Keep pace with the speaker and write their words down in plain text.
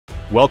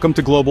Welcome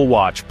to Global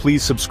Watch,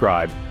 please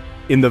subscribe.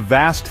 In the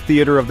vast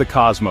theater of the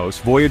cosmos,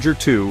 Voyager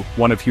 2,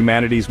 one of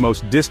humanity's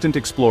most distant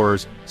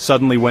explorers,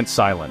 suddenly went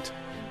silent.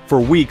 For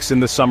weeks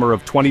in the summer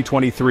of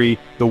 2023,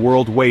 the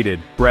world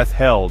waited, breath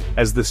held,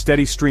 as the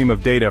steady stream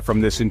of data from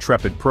this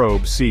intrepid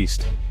probe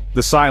ceased.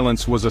 The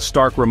silence was a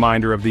stark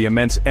reminder of the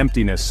immense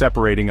emptiness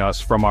separating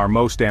us from our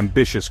most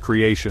ambitious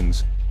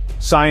creations.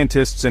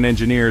 Scientists and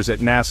engineers at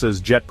NASA's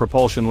Jet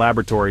Propulsion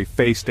Laboratory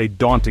faced a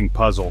daunting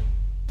puzzle.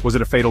 Was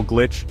it a fatal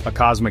glitch, a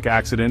cosmic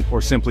accident,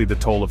 or simply the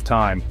toll of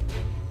time?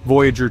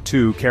 Voyager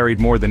 2 carried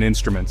more than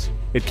instruments.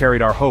 It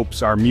carried our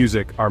hopes, our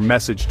music, our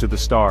message to the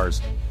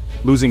stars.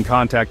 Losing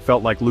contact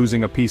felt like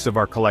losing a piece of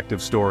our collective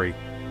story,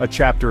 a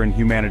chapter in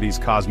humanity's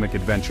cosmic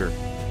adventure.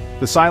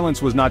 The silence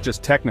was not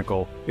just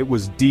technical, it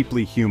was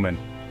deeply human,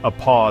 a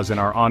pause in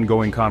our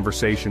ongoing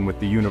conversation with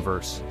the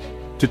universe.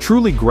 To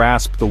truly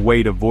grasp the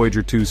weight of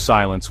Voyager 2's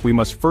silence, we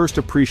must first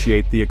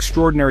appreciate the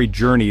extraordinary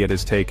journey it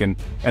has taken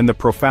and the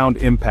profound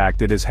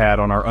impact it has had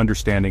on our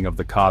understanding of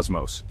the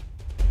cosmos.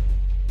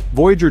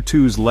 Voyager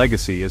 2's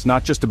legacy is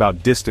not just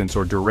about distance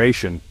or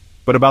duration,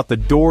 but about the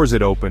doors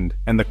it opened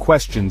and the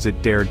questions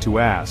it dared to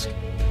ask.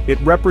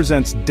 It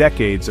represents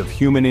decades of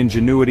human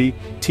ingenuity,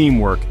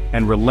 teamwork,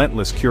 and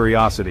relentless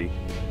curiosity.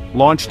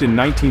 Launched in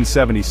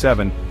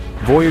 1977,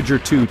 Voyager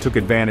 2 took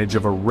advantage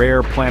of a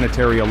rare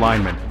planetary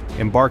alignment,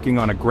 embarking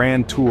on a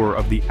grand tour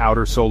of the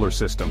outer solar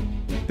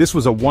system. This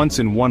was a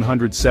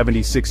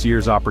once-in-176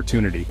 years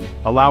opportunity,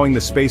 allowing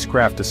the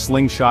spacecraft to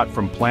slingshot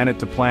from planet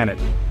to planet,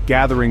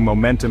 gathering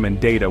momentum and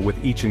data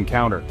with each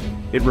encounter.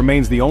 It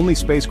remains the only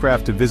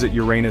spacecraft to visit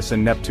Uranus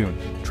and Neptune,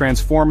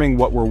 transforming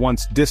what were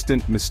once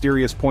distant,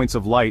 mysterious points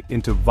of light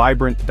into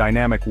vibrant,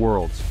 dynamic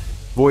worlds.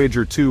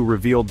 Voyager 2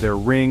 revealed their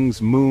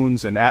rings,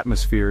 moons, and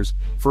atmospheres,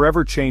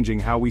 forever changing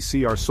how we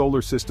see our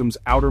solar system's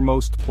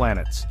outermost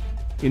planets.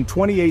 In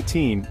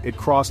 2018, it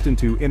crossed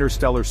into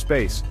interstellar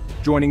space,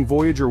 joining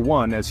Voyager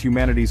 1 as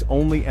humanity's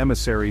only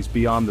emissaries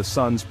beyond the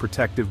sun's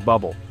protective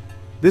bubble.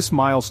 This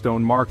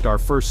milestone marked our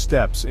first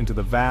steps into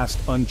the vast,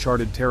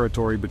 uncharted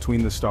territory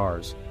between the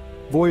stars.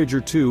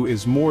 Voyager 2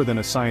 is more than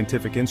a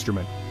scientific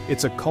instrument,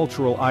 it's a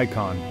cultural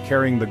icon,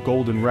 carrying the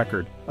golden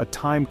record, a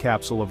time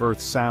capsule of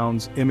Earth's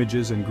sounds,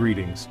 images, and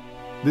greetings.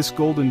 This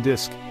golden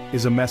disc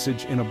is a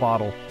message in a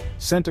bottle,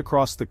 sent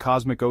across the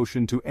cosmic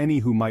ocean to any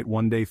who might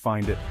one day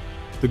find it.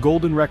 The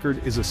golden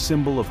record is a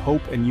symbol of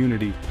hope and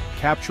unity,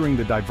 capturing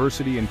the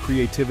diversity and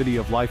creativity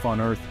of life on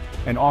Earth,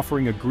 and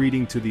offering a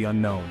greeting to the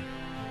unknown.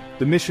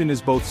 The mission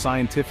is both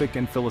scientific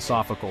and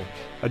philosophical,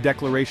 a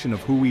declaration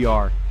of who we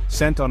are,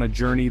 sent on a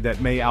journey that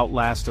may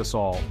outlast us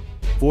all.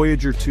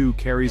 Voyager 2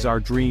 carries our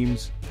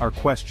dreams, our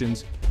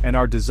questions, and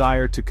our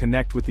desire to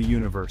connect with the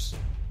universe.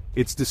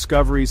 Its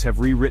discoveries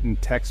have rewritten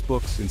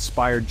textbooks,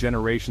 inspired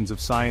generations of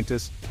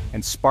scientists,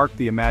 and sparked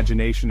the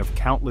imagination of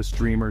countless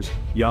dreamers,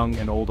 young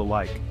and old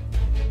alike.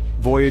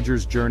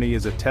 Voyager's journey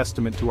is a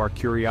testament to our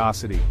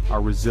curiosity,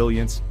 our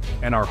resilience,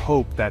 and our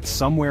hope that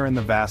somewhere in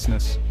the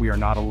vastness, we are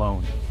not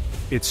alone.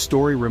 Its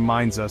story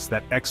reminds us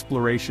that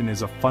exploration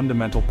is a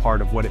fundamental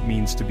part of what it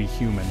means to be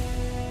human.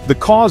 The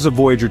cause of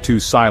Voyager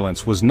 2's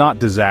silence was not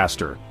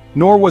disaster,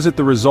 nor was it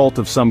the result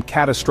of some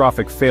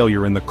catastrophic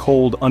failure in the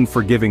cold,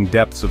 unforgiving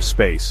depths of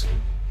space.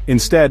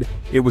 Instead,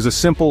 it was a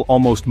simple,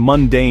 almost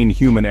mundane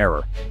human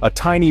error, a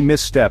tiny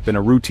misstep in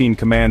a routine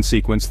command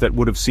sequence that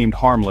would have seemed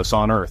harmless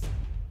on Earth.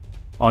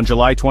 On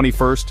July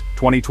 21,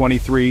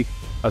 2023,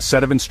 a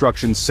set of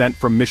instructions sent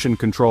from Mission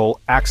Control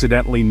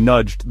accidentally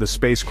nudged the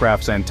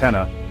spacecraft's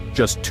antenna,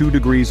 just 2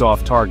 degrees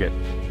off target.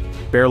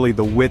 Barely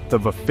the width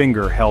of a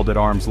finger held at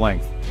arm's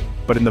length.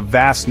 But in the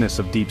vastness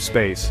of deep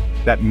space,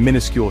 that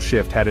minuscule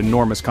shift had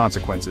enormous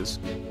consequences.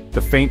 The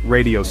faint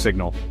radio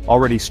signal,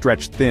 already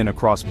stretched thin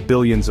across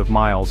billions of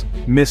miles,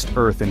 missed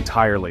Earth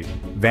entirely,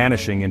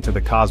 vanishing into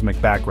the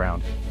cosmic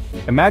background.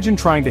 Imagine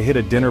trying to hit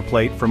a dinner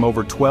plate from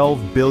over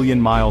 12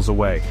 billion miles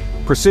away.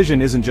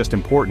 Precision isn't just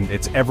important,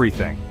 it's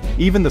everything.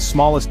 Even the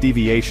smallest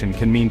deviation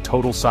can mean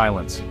total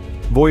silence.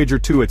 Voyager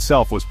 2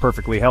 itself was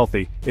perfectly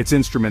healthy, its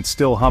instruments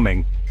still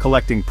humming,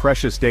 collecting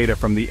precious data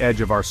from the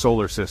edge of our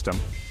solar system.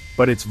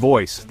 But its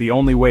voice, the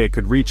only way it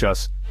could reach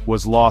us,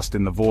 was lost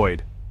in the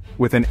void.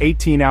 With an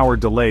 18-hour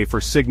delay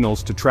for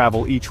signals to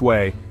travel each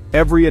way,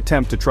 every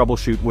attempt to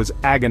troubleshoot was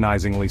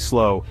agonizingly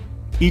slow.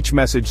 Each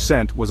message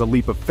sent was a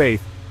leap of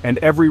faith, and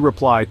every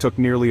reply took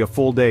nearly a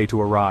full day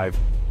to arrive.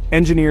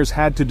 Engineers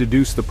had to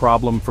deduce the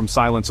problem from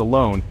silence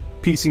alone,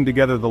 piecing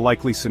together the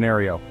likely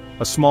scenario,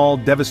 a small,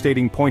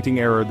 devastating pointing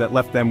error that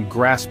left them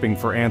grasping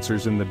for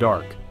answers in the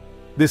dark.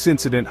 This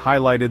incident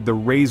highlighted the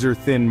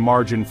razor-thin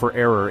margin for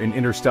error in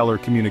interstellar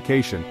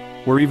communication,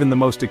 where even the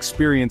most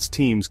experienced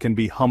teams can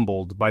be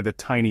humbled by the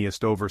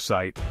tiniest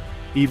oversight.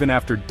 Even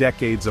after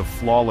decades of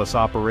flawless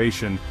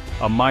operation,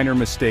 a minor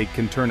mistake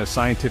can turn a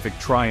scientific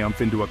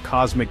triumph into a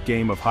cosmic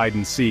game of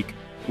hide-and-seek,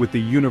 with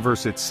the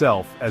universe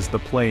itself as the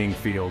playing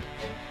field.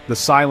 The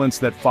silence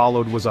that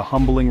followed was a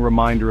humbling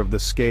reminder of the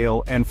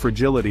scale and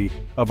fragility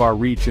of our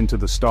reach into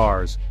the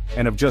stars,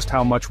 and of just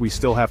how much we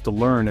still have to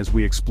learn as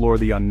we explore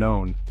the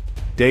unknown.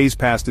 Days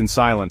passed in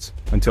silence,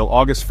 until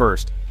August 1,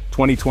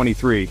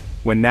 2023,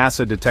 when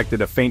NASA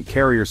detected a faint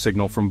carrier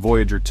signal from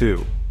Voyager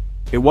 2.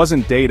 It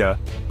wasn't data,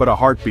 but a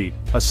heartbeat,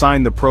 a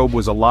sign the probe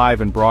was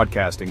alive and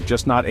broadcasting,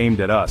 just not aimed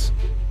at us.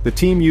 The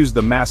team used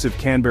the massive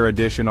Canberra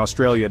dish in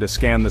Australia to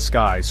scan the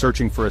sky,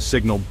 searching for a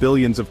signal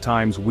billions of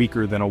times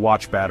weaker than a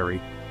watch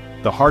battery.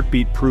 The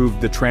heartbeat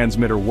proved the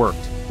transmitter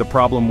worked. The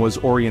problem was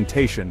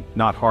orientation,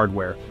 not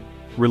hardware.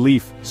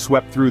 Relief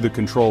swept through the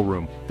control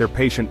room. Their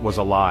patient was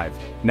alive.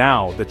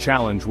 Now, the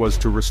challenge was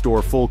to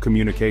restore full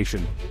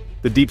communication.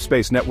 The Deep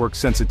Space Network's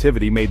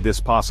sensitivity made this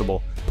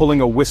possible,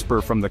 pulling a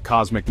whisper from the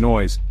cosmic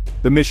noise.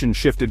 The mission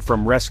shifted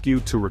from rescue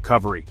to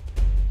recovery.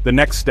 The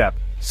next step: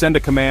 send a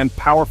command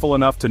powerful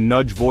enough to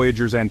nudge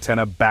Voyager's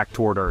antenna back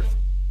toward Earth.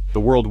 The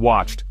world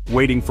watched,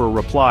 waiting for a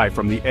reply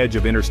from the edge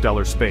of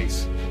interstellar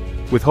space.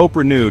 With hope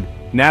renewed,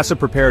 NASA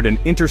prepared an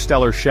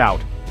interstellar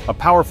shout, a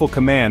powerful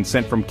command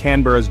sent from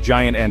Canberra's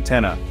giant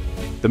antenna.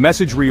 The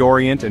message: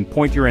 reorient and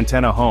point your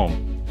antenna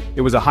home.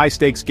 It was a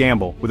high-stakes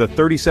gamble, with a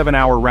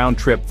 37-hour round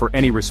trip for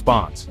any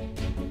response.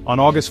 On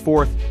August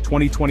 4,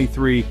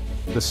 2023,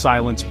 the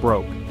silence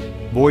broke.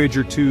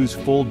 Voyager 2's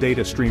full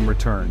data stream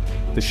returned.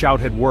 The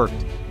shout had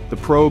worked. The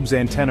probe's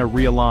antenna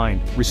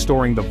realigned,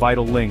 restoring the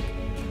vital link.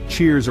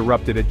 Cheers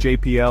erupted at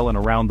JPL and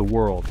around the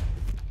world.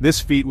 This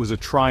feat was a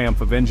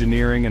triumph of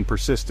engineering and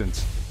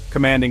persistence,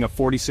 commanding a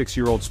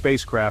 46-year-old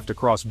spacecraft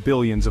across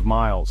billions of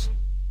miles.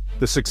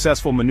 The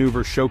successful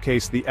maneuver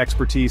showcased the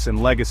expertise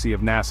and legacy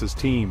of NASA's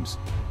teams.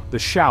 The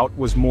shout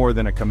was more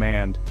than a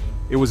command.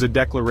 It was a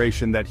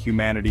declaration that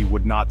humanity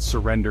would not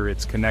surrender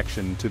its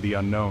connection to the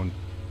unknown.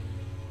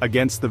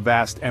 Against the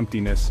vast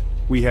emptiness,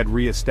 we had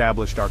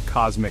re-established our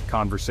cosmic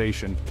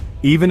conversation.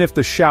 Even if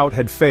the shout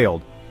had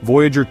failed,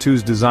 Voyager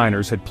 2's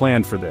designers had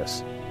planned for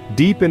this.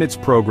 Deep in its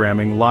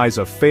programming lies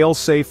a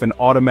fail-safe and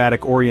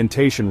automatic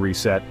orientation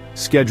reset,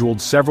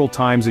 scheduled several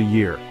times a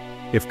year.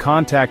 If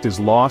contact is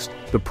lost,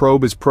 the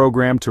probe is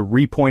programmed to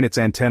repoint its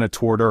antenna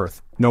toward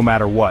Earth, no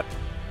matter what.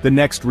 The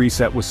next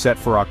reset was set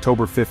for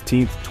October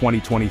 15,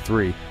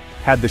 2023.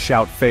 Had the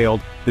shout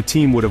failed, the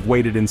team would have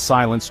waited in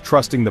silence,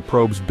 trusting the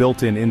probe's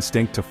built-in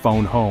instinct to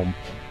phone home.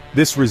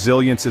 This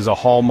resilience is a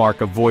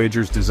hallmark of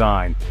Voyager's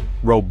design.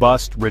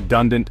 Robust,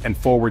 redundant, and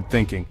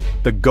forward-thinking.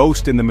 The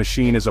ghost in the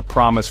machine is a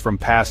promise from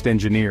past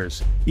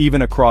engineers.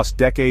 Even across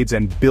decades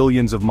and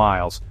billions of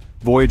miles,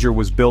 Voyager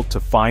was built to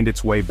find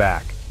its way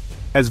back.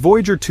 As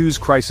Voyager 2's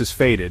crisis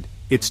faded,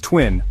 its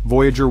twin,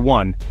 Voyager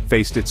 1,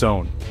 faced its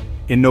own.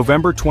 In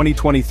November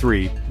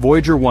 2023,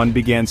 Voyager 1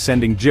 began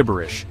sending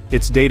gibberish,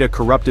 its data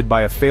corrupted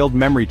by a failed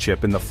memory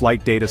chip in the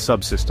flight data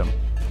subsystem.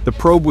 The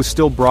probe was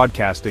still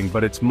broadcasting,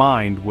 but its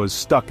mind was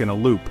stuck in a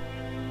loop.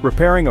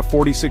 Repairing a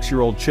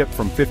 46-year-old chip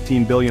from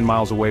 15 billion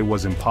miles away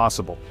was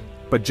impossible.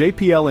 But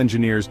JPL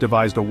engineers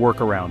devised a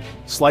workaround,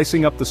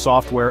 slicing up the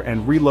software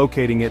and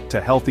relocating it to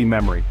healthy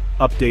memory,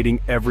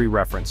 updating every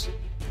reference.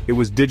 It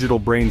was digital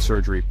brain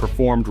surgery,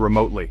 performed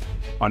remotely.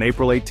 On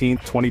April 18,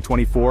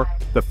 2024,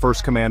 the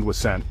first command was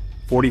sent.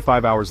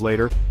 45 hours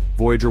later,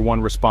 Voyager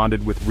 1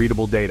 responded with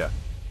readable data.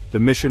 The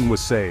mission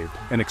was saved,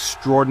 an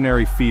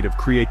extraordinary feat of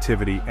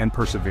creativity and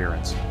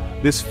perseverance.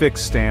 This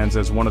fix stands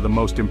as one of the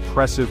most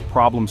impressive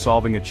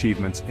problem-solving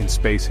achievements in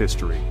space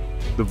history.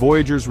 The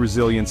Voyager's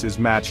resilience is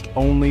matched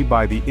only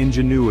by the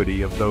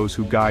ingenuity of those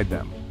who guide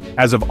them.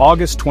 As of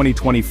August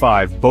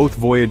 2025, both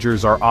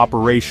Voyagers are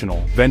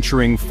operational,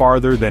 venturing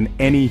farther than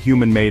any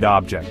human-made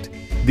object.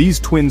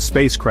 These twin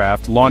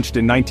spacecraft, launched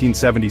in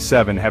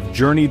 1977, have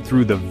journeyed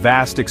through the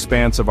vast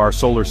expanse of our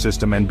solar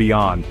system and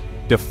beyond,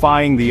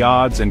 defying the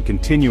odds and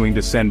continuing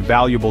to send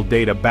valuable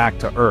data back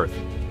to Earth.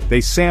 They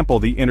sample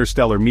the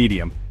interstellar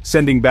medium,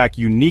 sending back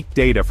unique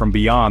data from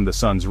beyond the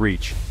sun's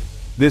reach.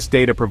 This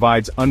data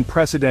provides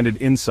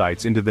unprecedented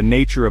insights into the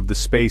nature of the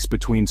space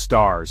between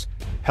stars,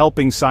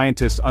 helping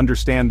scientists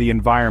understand the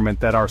environment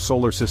that our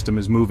solar system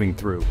is moving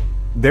through.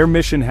 Their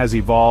mission has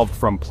evolved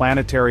from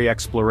planetary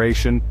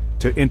exploration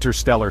to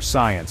interstellar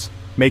science,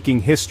 making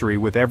history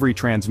with every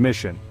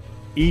transmission.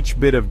 Each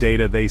bit of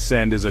data they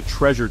send is a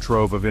treasure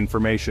trove of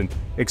information,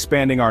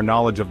 expanding our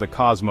knowledge of the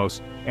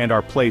cosmos and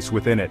our place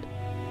within it.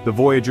 The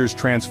Voyagers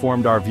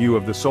transformed our view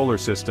of the solar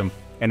system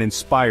and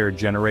inspired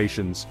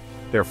generations.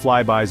 Their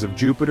flybys of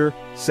Jupiter,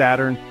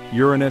 Saturn,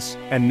 Uranus,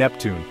 and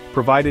Neptune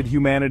provided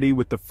humanity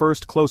with the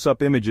first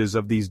close-up images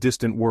of these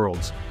distant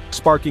worlds,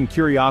 sparking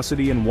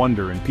curiosity and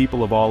wonder in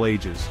people of all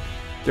ages.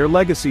 Their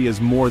legacy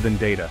is more than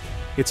data.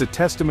 It's a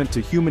testament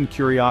to human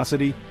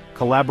curiosity,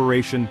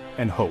 collaboration,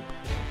 and hope.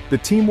 The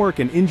teamwork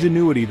and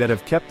ingenuity that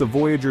have kept the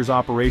Voyagers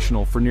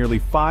operational for nearly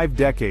 5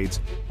 decades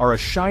are a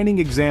shining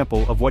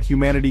example of what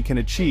humanity can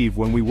achieve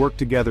when we work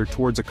together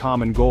towards a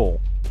common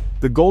goal.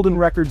 The golden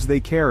records they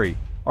carry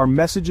are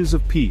messages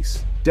of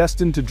peace,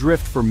 destined to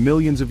drift for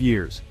millions of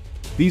years.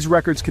 These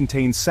records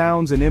contain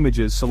sounds and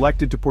images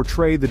selected to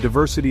portray the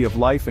diversity of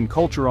life and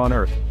culture on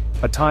Earth,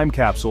 a time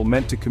capsule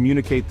meant to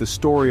communicate the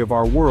story of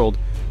our world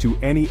to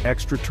any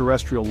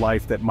extraterrestrial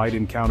life that might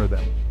encounter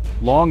them.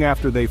 Long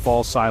after they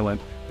fall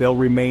silent, they'll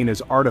remain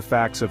as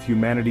artifacts of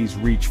humanity's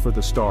reach for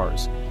the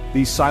stars.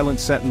 These silent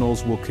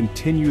sentinels will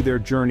continue their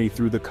journey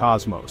through the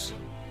cosmos.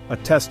 a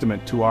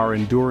testament to our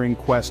enduring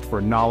quest for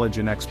knowledge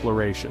and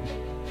exploration.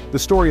 The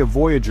story of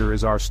Voyager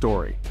is our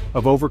story,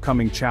 of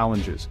overcoming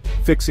challenges,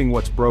 fixing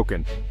what's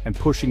broken, and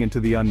pushing into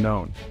the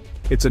unknown.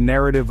 It's a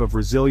narrative of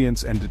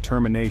resilience and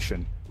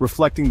determination,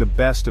 reflecting the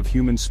best of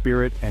human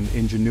spirit and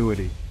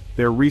ingenuity.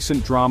 Their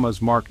recent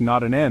dramas mark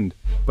not an end,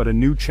 but a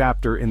new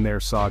chapter in their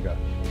saga.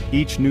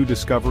 Each new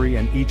discovery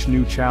and each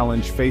new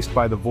challenge faced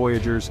by the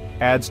Voyagers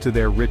adds to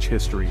their rich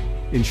history,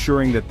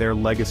 ensuring that their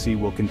legacy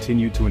will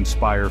continue to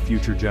inspire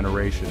future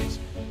generations.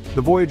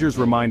 The Voyagers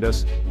remind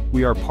us,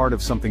 we are part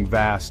of something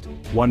vast,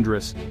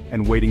 wondrous,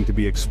 and waiting to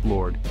be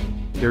explored.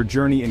 Their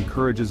journey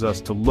encourages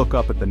us to look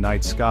up at the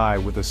night sky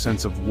with a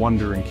sense of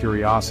wonder and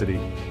curiosity,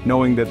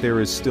 knowing that there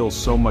is still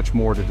so much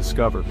more to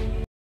discover.